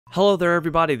Hello there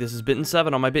everybody, this is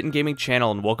Binton7 on my BintonGaming channel,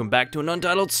 and welcome back to An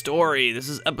Untitled Story. This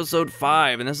is episode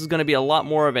 5, and this is going to be a lot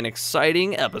more of an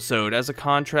exciting episode as a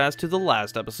contrast to the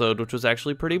last episode, which was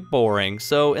actually pretty boring.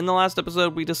 So in the last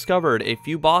episode, we discovered a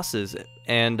few bosses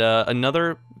and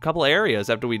another couple areas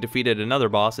after we defeated another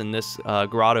boss in this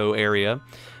grotto area.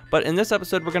 But in this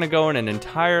episode, we're going to go in an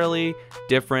entirely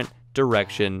different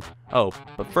direction. Oh,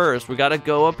 but first, we got to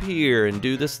go up here and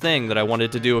do this thing that I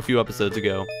wanted to do a few episodes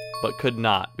ago, but could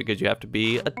not because you have to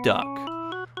be a duck.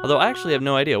 Although I actually have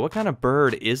no idea, what kind of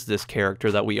bird is this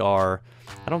character that we are?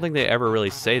 I don't think they ever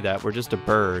really say that. We're just a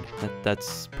bird.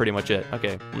 That's pretty much it.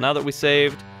 Okay, well, now that we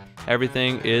saved,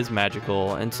 everything is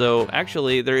magical. And so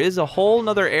actually there is a whole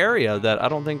nother area that I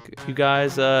don't think you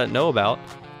guys know about,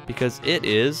 because it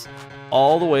is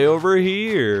all the way over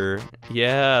here.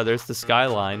 Yeah, there's the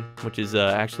skyline, which is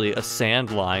actually a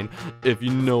sand line, if you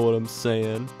know what I'm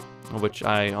saying, which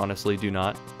I honestly do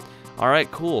not.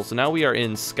 Alright, cool. So now we are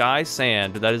in Sky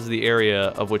Sand. That is the area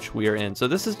of which we are in. So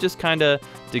this is just kind of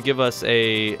to give us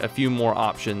a few more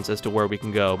options as to where we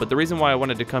can go. But the reason why I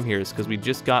wanted to come here is because we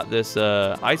just got this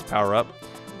ice power-up,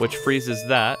 which freezes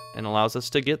that and allows us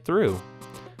to get through,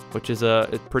 which is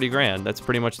pretty grand. That's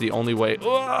pretty much the only way.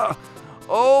 Ugh!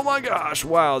 Oh my gosh,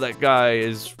 wow, that guy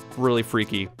is really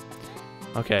freaky.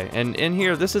 Okay, and in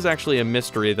here, this is actually a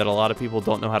mystery that a lot of people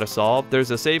don't know how to solve.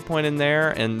 There's a save point in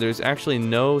there, and there's actually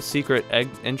no secret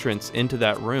entrance into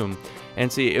that room. And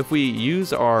see, if we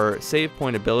use our save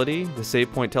point ability, the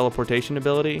save point teleportation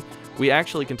ability, we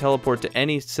actually can teleport to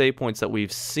any save points that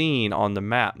we've seen on the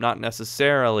map, not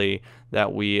necessarily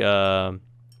that we have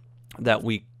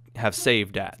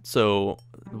saved at. So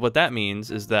what that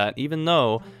means is that even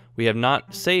though we have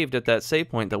not saved at that save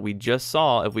point that we just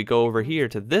saw, if we go over here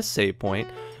to this save point,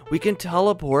 we can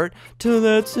teleport to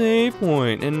that save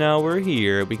point, and now we're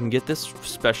here. We can get this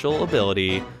special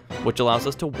ability, which allows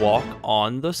us to walk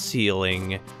on the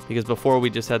ceiling, because before we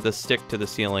just had the stick to the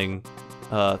ceiling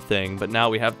thing, but now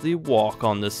we have the walk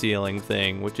on the ceiling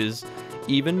thing, which is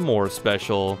even more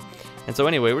special. And so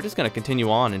anyway, we're just going to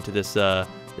continue on into this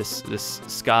this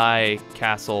sky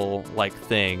castle like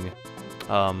thing.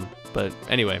 But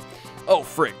anyway, oh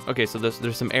frick. Okay, so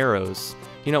there's some arrows.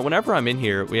 You know, whenever I'm in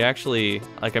here, we actually,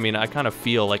 like, I mean, I kind of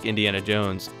feel like Indiana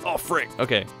Jones. Oh frick.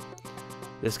 Okay,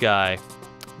 this guy,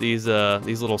 these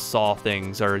little saw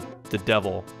things are the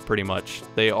devil, pretty much.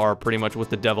 They are pretty much what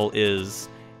the devil is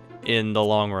in the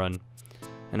long run.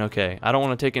 And okay, I don't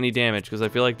want to take any damage because I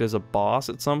feel like there's a boss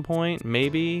at some point.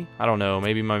 Maybe, I don't know.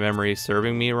 Maybe my memory is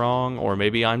serving me wrong, or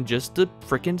maybe I'm just a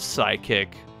freaking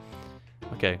psychic.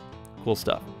 Okay, cool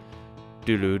stuff.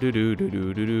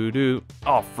 Do.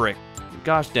 Oh frick.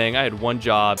 Gosh dang, I had one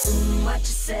job. What you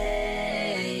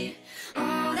say?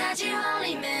 That you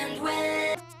only meant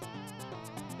when...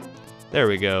 There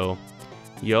we go.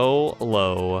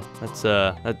 YOLO.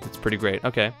 That's pretty great.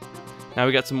 Okay. Now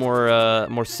we got some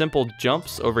more simple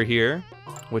jumps over here,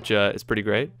 which is pretty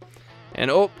great.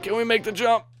 And oh, can we make the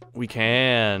jump? We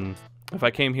can. If I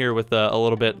came here with a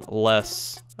little bit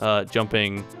less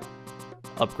jumping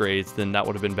upgrades, then that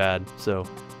would have been bad. So,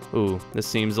 ooh, this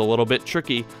seems a little bit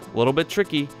tricky.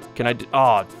 Can I do...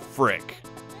 Oh, frick.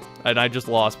 And I just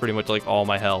lost pretty much like all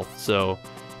my health. So,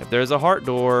 if there's a heart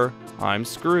door, I'm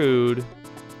screwed.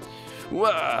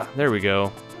 Wah, there we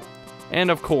go.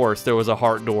 And of course, there was a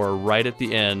heart door right at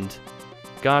the end.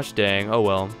 Gosh dang. Oh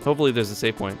well. Hopefully there's a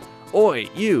save point. Oi,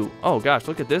 you! Oh gosh,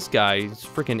 look at this guy. He's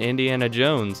freaking Indiana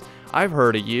Jones. I've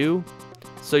heard of you.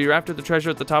 So you're after the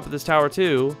treasure at the top of this tower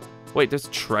too? Wait, there's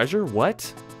treasure?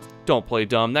 What? Don't play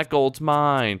dumb. That gold's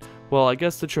mine. Well, I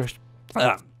guess the treasure...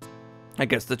 I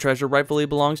guess the treasure rightfully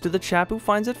belongs to the chap who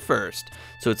finds it first.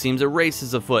 So it seems a race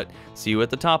is afoot. See you at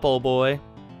the top, old boy.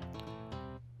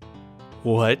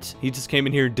 What? He just came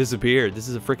in here and disappeared. This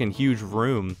is a freaking huge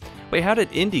room. Wait, how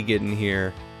did Indy get in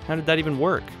here? How did that even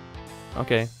work?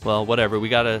 Okay, well, whatever. We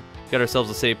got ourselves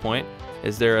a save point.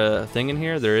 Is there a thing in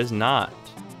here? There is not.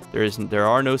 There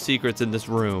are no secrets in this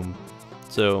room.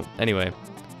 So anyway,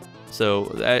 so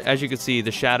as you can see,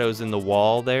 the shadows in the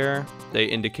wall there, they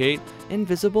indicate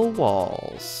invisible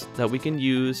walls that we can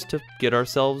use to get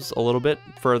ourselves a little bit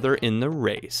further in the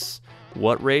race.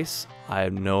 What race? I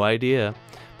have no idea.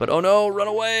 But oh no, run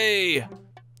away!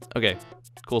 Okay,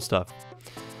 cool stuff.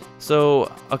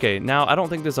 So, okay, now I don't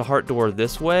think there's a heart door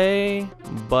this way,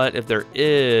 but if there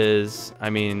is,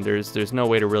 I mean, there's no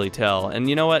way to really tell. And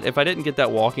you know what? If I didn't get that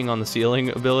walking on the ceiling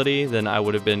ability, then I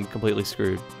would have been completely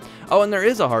screwed. Oh, and there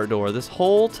is a heart door this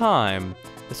whole time.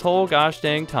 This whole gosh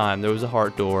dang time, there was a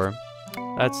heart door.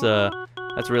 That's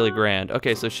really grand.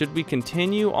 Okay, so should we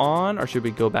continue on, or should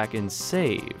we go back and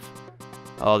save?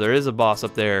 Oh, there is a boss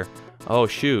up there. Oh,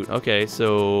 shoot. Okay,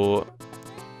 so...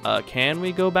 can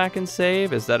we go back and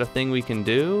save? Is that a thing we can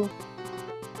do?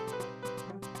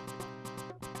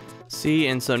 See,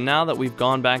 and so now that we've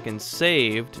gone back and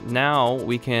saved, now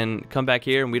we can come back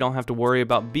here and we don't have to worry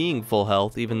about being full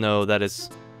health, even though that is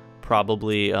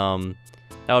probably, that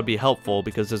would be helpful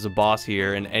because there's a boss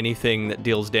here and anything that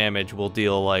deals damage will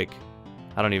deal, like,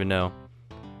 I don't even know.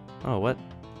 Oh, what?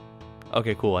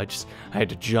 Okay, cool. I had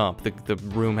to jump. The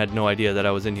room had no idea that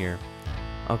I was in here.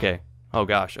 Okay. Oh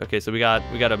gosh. Okay, so we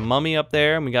got a mummy up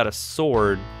there and we got a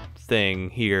sword thing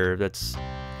here that's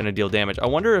gonna deal damage. I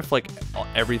wonder if like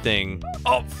everything.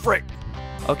 Oh frick.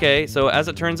 Okay, so as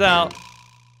it turns out,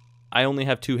 I only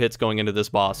have 2 hits going into this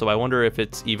boss, so I wonder if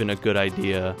it's even a good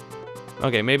idea.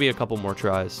 Okay, maybe a couple more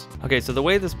tries. Okay, so the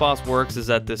way this boss works is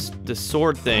that this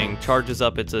sword thing charges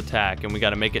up its attack, and we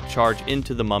gotta make it charge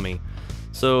into the mummy.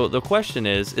 So the question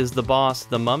is the boss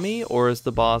the mummy, or is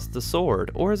the boss the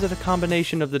sword? Or is it a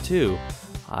combination of the two?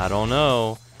 I don't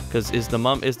know. Because is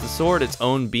the sword its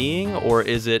own being, or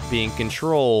is it being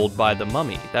controlled by the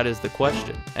mummy? That is the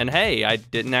question. And hey, I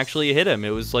didn't actually hit him. It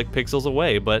was like pixels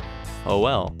away, but oh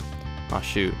well. Oh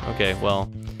shoot. Okay,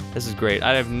 well, this is great.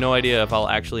 I have no idea if I'll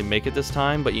actually make it this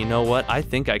time, but you know what? I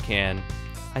think I can.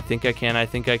 I think I can, I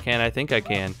think I can, I think I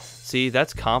can. See,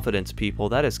 that's confidence, people.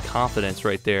 That is confidence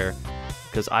right there.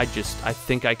 Because I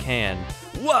think I can.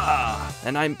 Wah!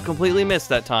 And I completely missed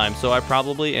that time, so I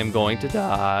probably am going to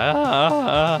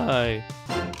die.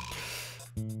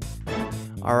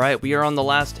 Alright, we are on the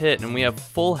last hit, and we have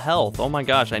full health. Oh my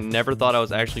gosh, I never thought I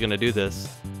was actually going to do this.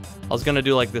 I was going to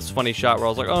do like this funny shot where I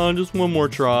was like, oh, just one more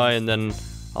try, and then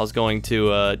I was going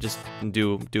to just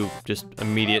do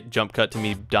immediate jump cut to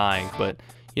me dying. But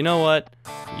you know what?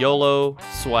 YOLO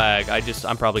swag.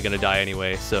 I'm probably going to die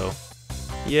anyway, so...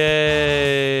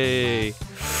 Yay!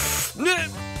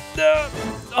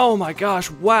 Oh my gosh,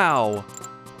 wow!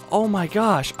 Oh my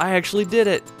gosh, I actually did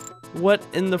it! What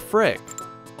in the frick?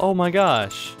 Oh my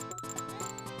gosh.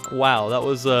 Wow, that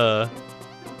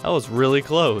was really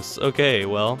close. Okay,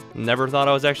 well, never thought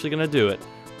I was actually gonna do it,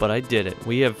 but I did it.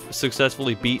 We have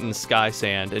successfully beaten Sky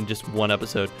Sand in just one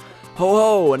episode. Ho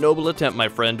ho, a noble attempt, my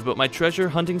friend, but my treasure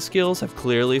hunting skills have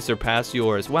clearly surpassed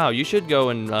yours. Wow, you should go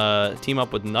and team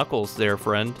up with Knuckles there,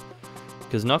 friend.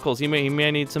 Because Knuckles, he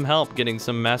may need some help getting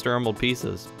some Master Emerald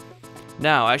pieces.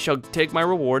 Now, I shall take my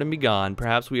reward and be gone.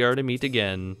 Perhaps we are to meet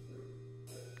again.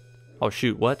 Oh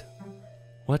shoot, what?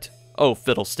 What? Oh,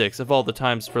 fiddlesticks, of all the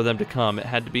times for them to come, it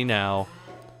had to be now.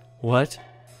 What?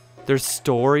 There's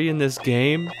story in this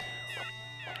game?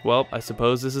 Well, I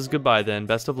suppose this is goodbye then.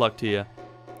 Best of luck to you.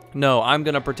 No, I'm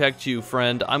gonna protect you,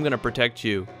 friend. I'm gonna protect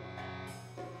you.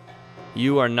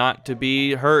 You are not to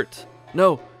be hurt.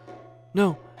 No,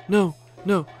 no, no,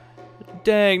 no.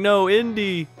 Dang, no,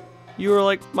 Indy. You were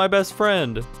like my best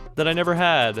friend that I never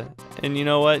had. And you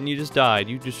know what? And you just died.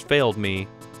 You just failed me.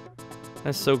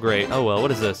 That's so great. Oh well,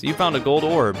 what is this? You found a gold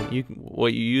orb.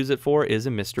 What you use it for is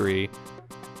a mystery.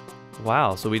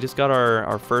 Wow, so we just got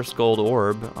our first gold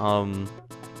orb.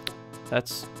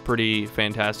 That's pretty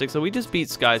fantastic. So we just beat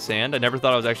Sky Sand. I never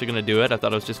thought I was actually going to do it. I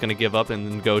thought I was just going to give up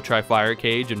and go try Fire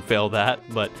Cage and fail that.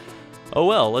 But oh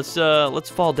well. Let's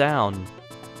fall down.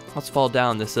 Let's fall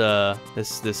down this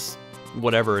this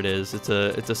whatever it is. It's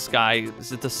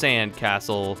a sand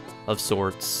castle of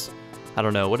sorts. I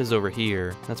don't know what is over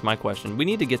here. That's my question. We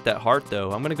need to get that heart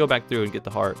though. I'm going to go back through and get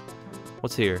the heart.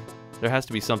 What's here? There has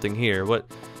to be something here.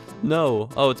 What? No.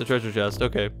 Oh, it's a treasure chest.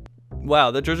 Okay.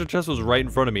 Wow, the treasure chest was right in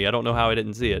front of me. I don't know how I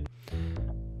didn't see it.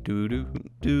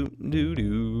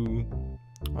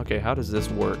 Okay, how does this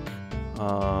work?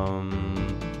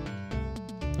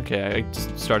 Okay, I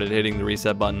just started hitting the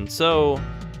reset button. So,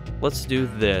 let's do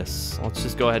this. Let's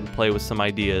just go ahead and play with some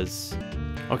ideas.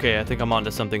 Okay, I think I'm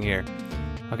onto something here.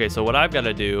 Okay, so what I've got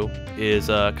to do is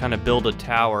kind of build a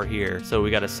tower here. So we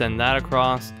got to send that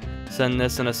across, send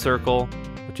this in a circle,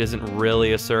 which isn't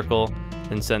really a circle,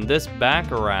 and send this back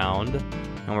around,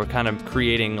 and we're kind of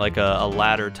creating like a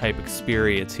ladder type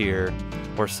experience here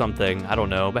or something. I don't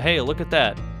know, but hey, look at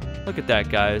that. Look at that,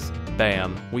 guys.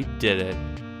 Bam, we did it.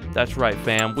 That's right,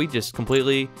 fam. We just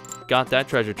completely got that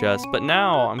treasure chest. But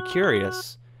now I'm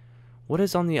curious, what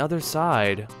is on the other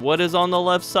side? What is on the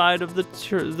left side of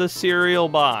the cereal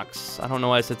box? I don't know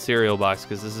why I said cereal box,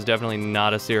 because this is definitely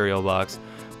not a cereal box,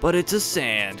 but it's a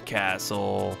sand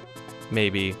castle.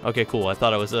 Maybe. Okay, cool. I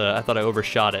thought I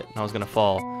overshot it and I was gonna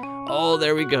fall. Oh,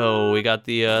 there we go. We got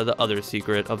the other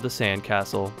secret of the sand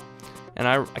castle. And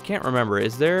I can't remember.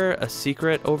 Is there a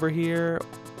secret over here?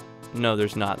 No,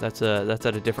 there's not. That's at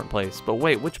a different place. But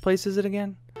wait, which place is it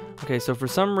again? Okay, so for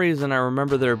some reason I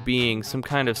remember there being some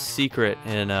kind of secret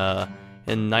in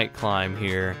Night Climb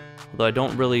here. Although I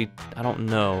don't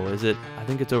know. Is it, I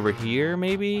think it's over here,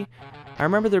 maybe? I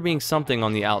remember there being something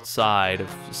on the outside of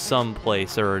some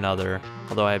place or another,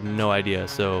 although I have no idea,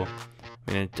 so,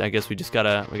 I mean, I guess we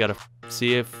gotta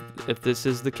see if this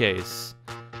is the case.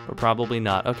 But probably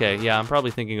not. Okay, yeah, I'm probably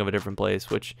thinking of a different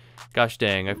place, which, gosh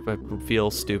dang, I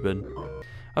feel stupid.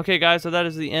 Okay, guys, so that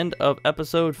is the end of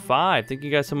episode 5. Thank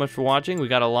you guys so much for watching. We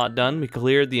got a lot done. We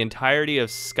cleared the entirety of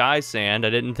Sky Sand. I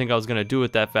didn't think I was gonna do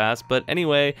it that fast, but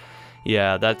anyway,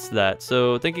 yeah, that's that.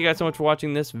 So thank you guys so much for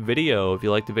watching this video. If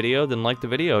you liked the video, then like the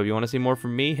video. If you want to see more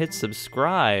from me, hit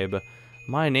subscribe.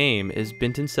 My name is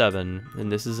Binton7,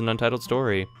 and this is An Untitled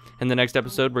Story. In the next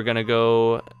episode, we're gonna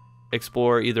go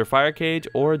explore either Fire Cage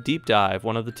or Deep Dive,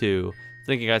 one of the two.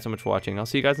 Thank you guys so much for watching. I'll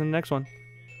see you guys in the next one.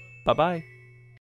 Bye-bye.